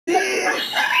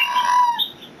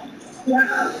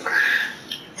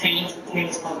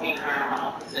He's smoking our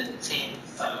opposite team,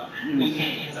 so we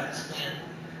can't use our spin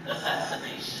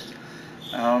assassination.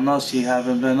 I don't know. She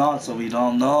haven't been on, so we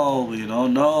don't know. We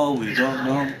don't know. We don't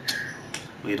know.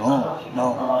 We don't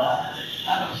know.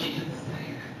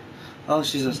 Oh,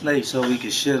 she's a snake, so we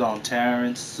can shit on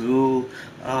Terrence, Sue,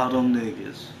 all them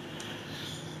niggas.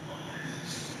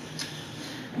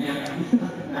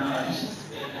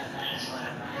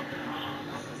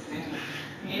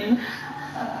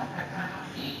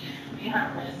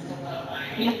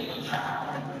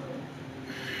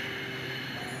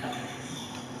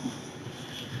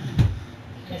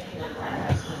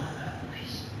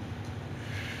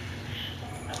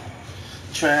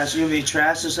 Trash, you mean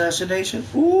trash assassination?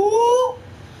 Ooh!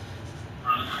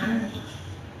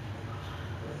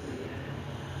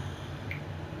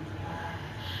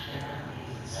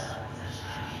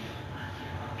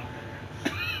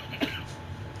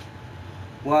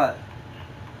 What?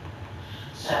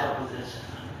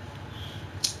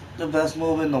 The best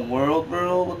move in the world,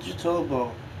 bro? What you talking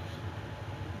about?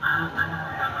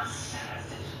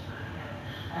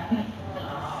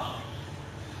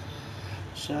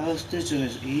 Shadow stitching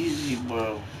is easy,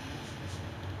 bro.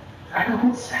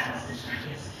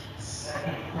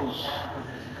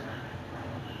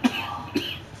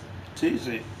 It's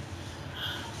easy.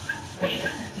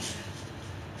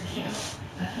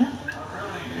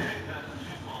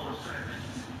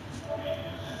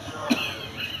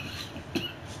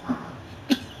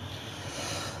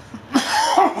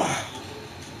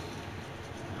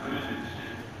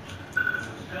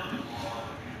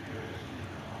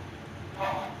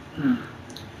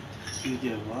 You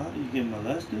get what? You get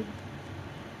molested?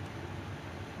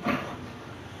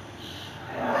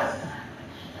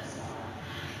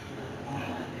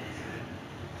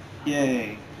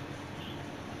 Yay.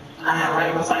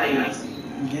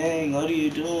 Gang, what are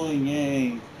you doing,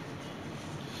 gang?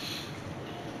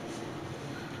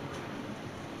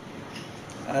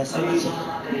 I see.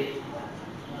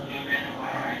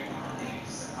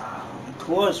 Of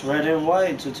course, red and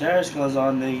white. Until Terrence comes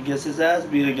on, then he gets his ass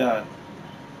beat again.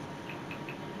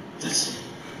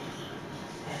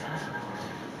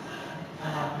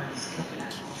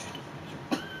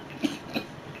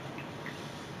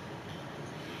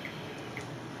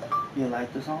 You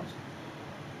like the songs?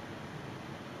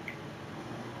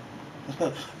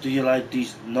 Do you like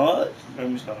these nuts? Let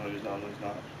me stop. Let me stop. Let me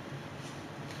stop.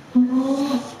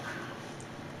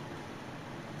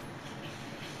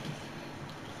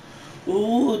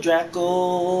 Ooh,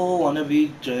 Draco, wanna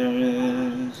be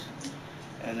generous.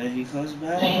 And then he comes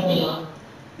back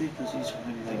because he's trying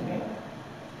to be like me.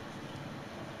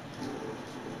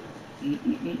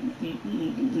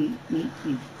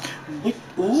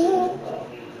 Ooh.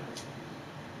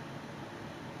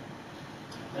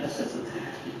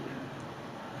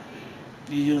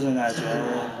 You using that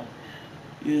trash.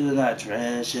 Using that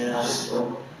trash, yeah.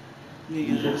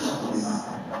 Niggas.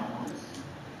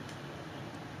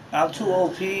 I'm too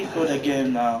OP for the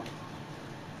game now.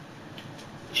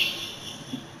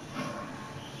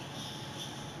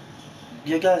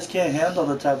 You guys can't handle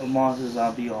the type of monsters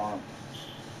I'll be on.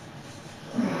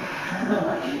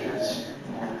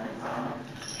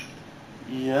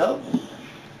 Yep.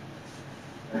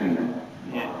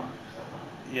 Yeah.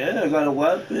 Yeah, I got a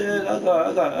weapon. I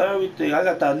got everything. I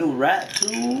got that new rat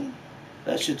too.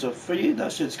 That shit's a free.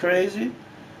 That shit's crazy.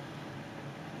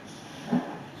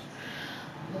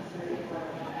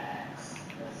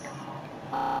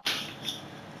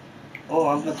 Oh,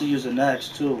 I'm going to use an axe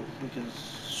too because.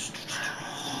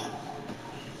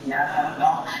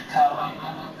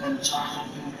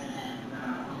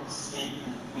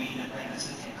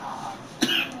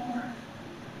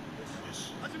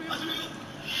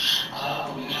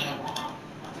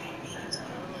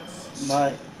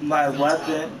 My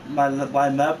weapon, my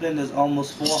weapon is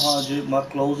almost 400. My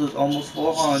clothes is almost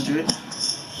 400.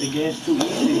 The game's too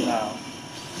easy now.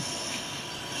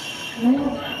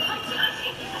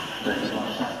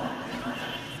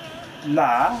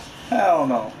 Nah, hell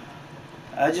no.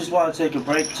 I just want to take a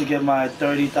break to get my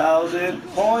 30,000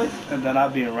 points, and then I'll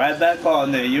be right back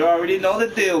on there. You already know the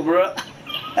deal, bro.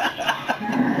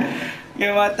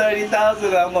 Get my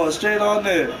 30,000, I'm going straight on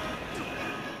there.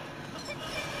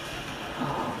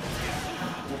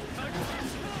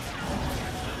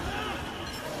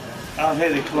 I'm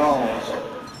hitting clones.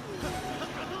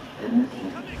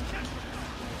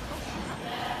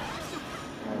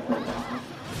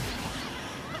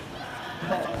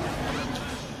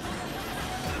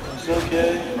 It's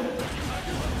okay.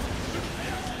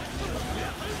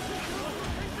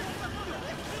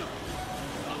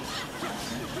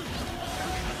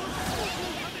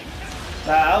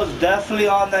 I was definitely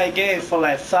on that game for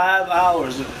like 5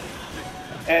 hours,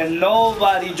 and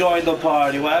nobody joined the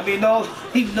party. Well, I mean,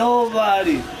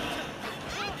 nobody.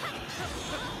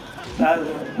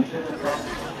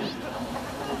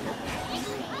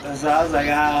 So I was like,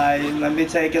 alright, let me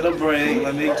take it a break.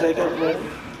 Let me take a break.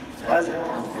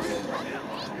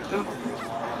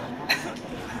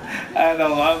 I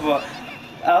know,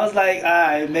 I was like,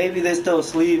 alright, maybe they're still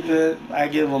sleeping. I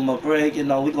give them a break, we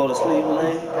go to sleep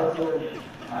late.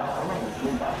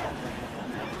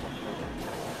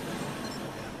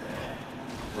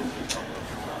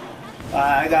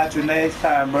 I got you next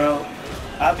time, bro.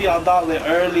 I'll be on Doglet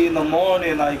early in the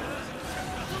morning,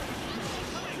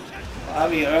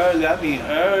 early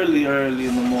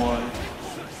in the morning.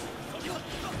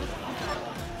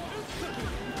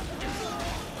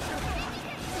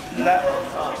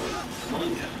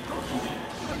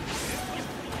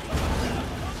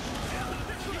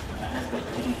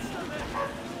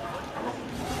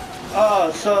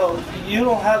 Oh, so you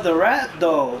don't have the rat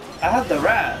though. I have the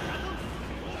rat.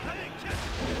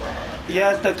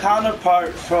 Yeah, it's the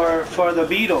counterpart for the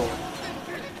beetle.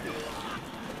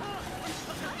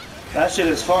 That shit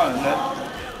is fun.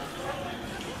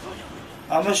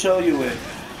 I'm gonna show you it.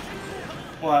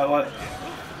 What?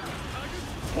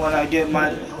 When I get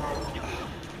my...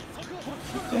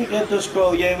 Get the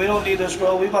scroll, yeah, we don't need the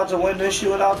scroll. We about to win this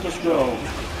shit without the scroll.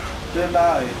 Good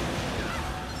night.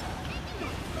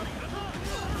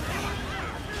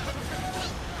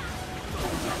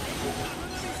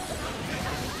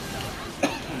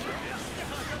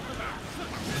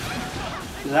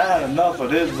 I had enough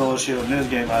of this bullshit in this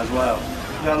game as well.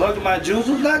 Now look at my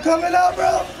Jutsu's not coming out,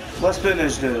 bro. Let's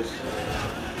finish this.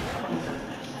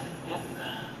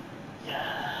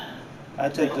 I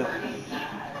take that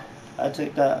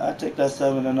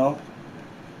 7-0.